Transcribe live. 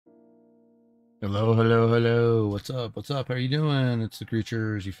Hello, hello, hello. What's up? What's up? How you doing? It's the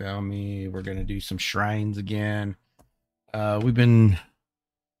creatures. You found me. We're gonna do some shrines again. We've been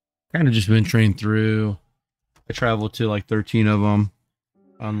kind of just venturing through. I traveled to like 13 of them,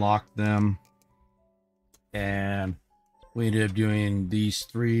 unlocked them, and we ended up doing these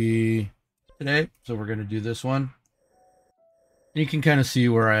three today. So we're gonna do this one. You can kind of see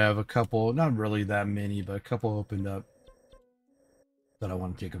where I have a couple, not really that many, but a couple opened up that I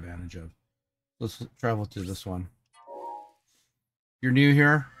want to take advantage of. Let's travel to this one. If you're new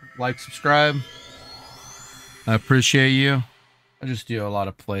here, like, subscribe. I appreciate you. I just do a lot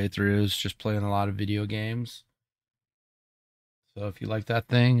of playthroughs, just playing a lot of video games. So if you like that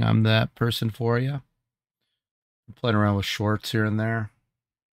thing, I'm that person for you. I'm playing around with shorts here and there.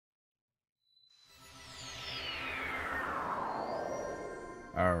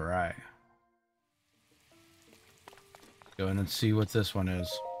 All right. Go in and see what this one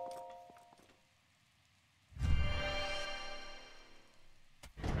is.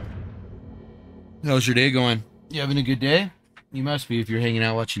 How's your day going? You having a good day? You must be if you're hanging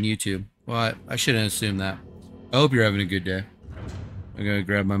out watching YouTube. Well, I shouldn't assume that. I hope you're having a good day. I'm gonna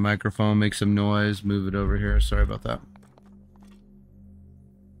grab my microphone, make some noise, move it over here. Sorry about that.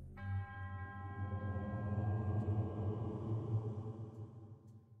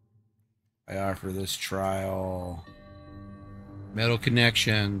 I offer this trial. Metal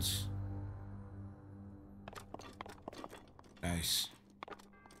connections. Nice.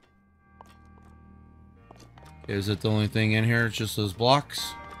 Is it the only thing in here? It's just those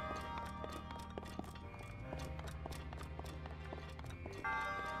blocks?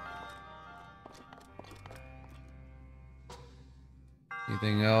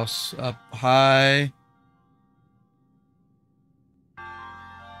 Anything else up high?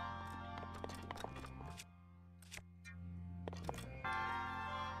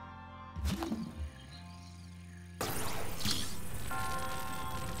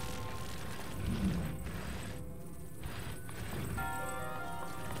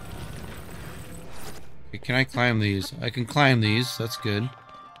 Okay, can I climb these? I can climb these. That's good.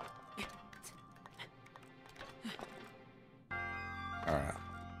 Alright.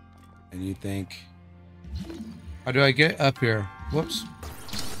 And you think... How do I get up here? Whoops.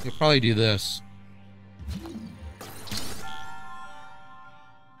 You'll probably do this.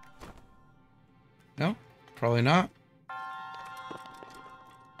 No? Probably not.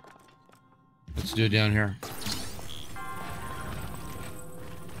 Let's do it down here.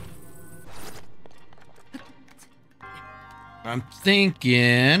 I'm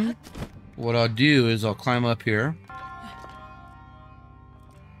thinking what I'll do is I'll climb up here.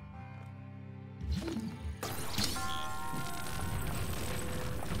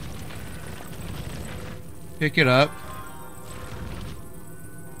 Pick it up.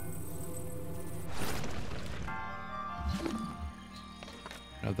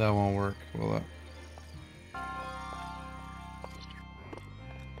 No, that won't work. Well,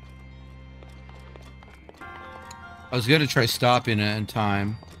 I was gonna try stopping it in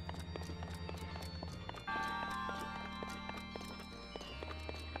time.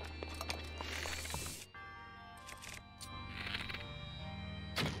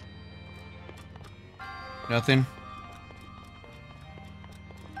 Nothing.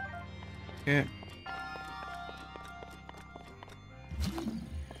 Okay.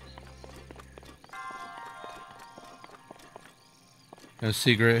 No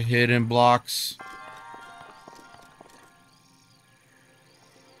secret hidden blocks.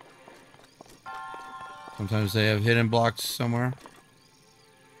 Sometimes they have hidden blocks somewhere.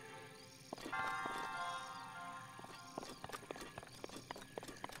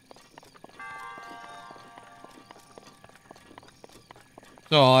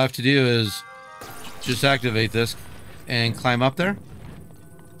 So all I have to do is just activate this and climb up there.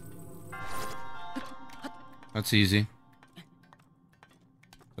 That's easy.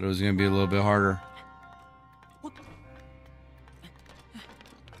 But it was going to be a little bit harder.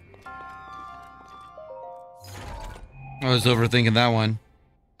 I was overthinking that one.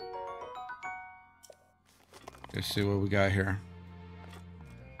 Let's see what we got here.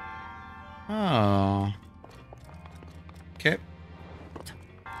 Oh. Okay.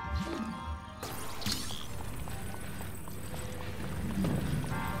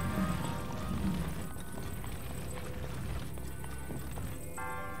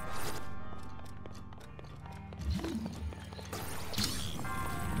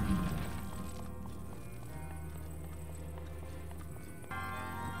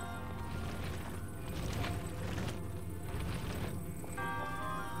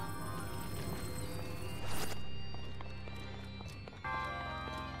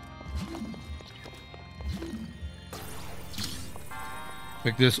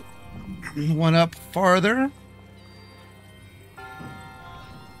 Pick this one up farther.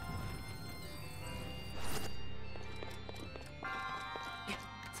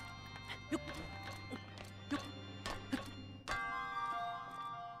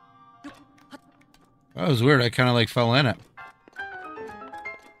 That was weird. I kind of like fell in it.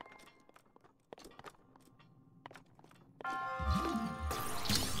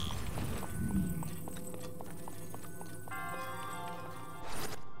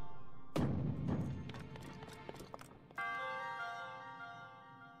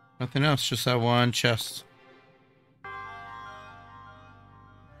 Nothing else, just that one chest.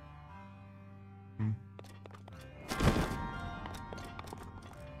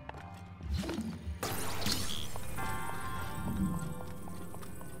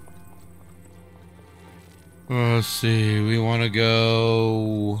 Let's see, we want to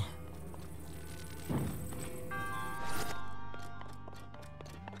go...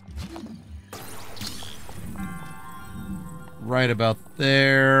 right about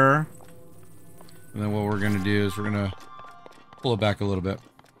there. And then what we're going to do is we're going to pull it back a little bit.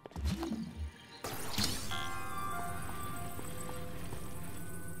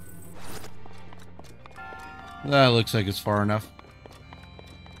 That looks like it's far enough.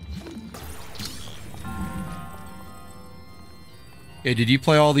 Okay, did you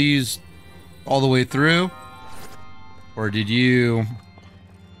play all these all the way through? Or did you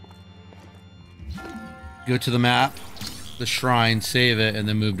go to the map, the shrine, save it, and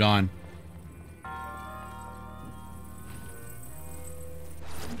then moved on?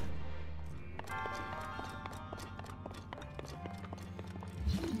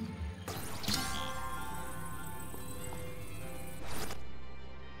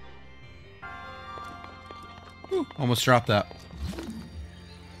 Whew, almost dropped that.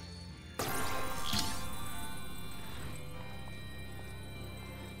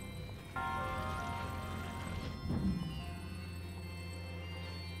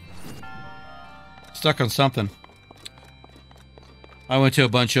 Stuck on something. I went to a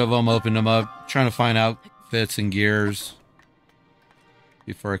bunch of them, opened them up, trying to find outfits and gears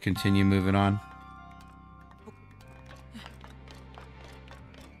before I continue moving on.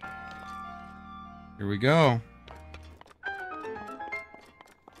 Here we go. Is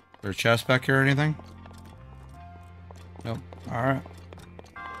there a chest back here or anything? Nope. Alright.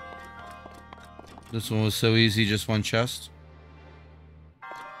 This one was so easy, just one chest.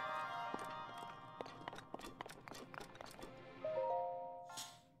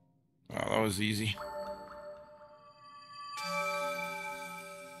 Oh, that was easy.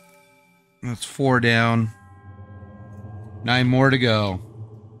 That's 4 down. 9 more to go.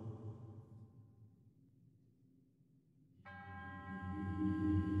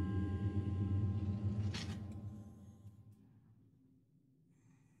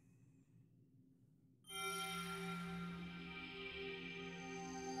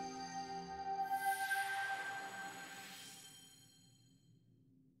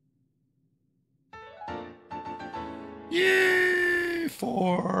 Yay!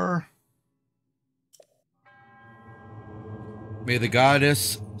 4. May the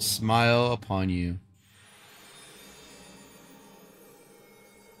goddess smile upon you.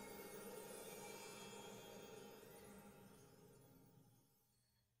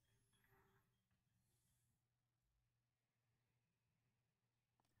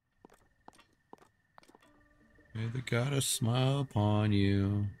 May the goddess smile upon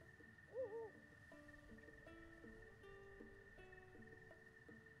you.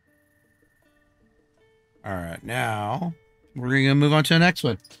 Alright, now we're going to move on to the next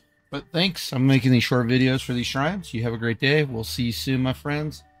one. But thanks. I'm making these short videos for these shrines. You have a great day. We'll see you soon, my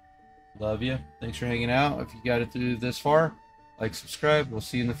friends. Love you. Thanks for hanging out. If you got it through this far, like, subscribe. We'll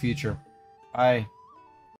see you in the future. Bye.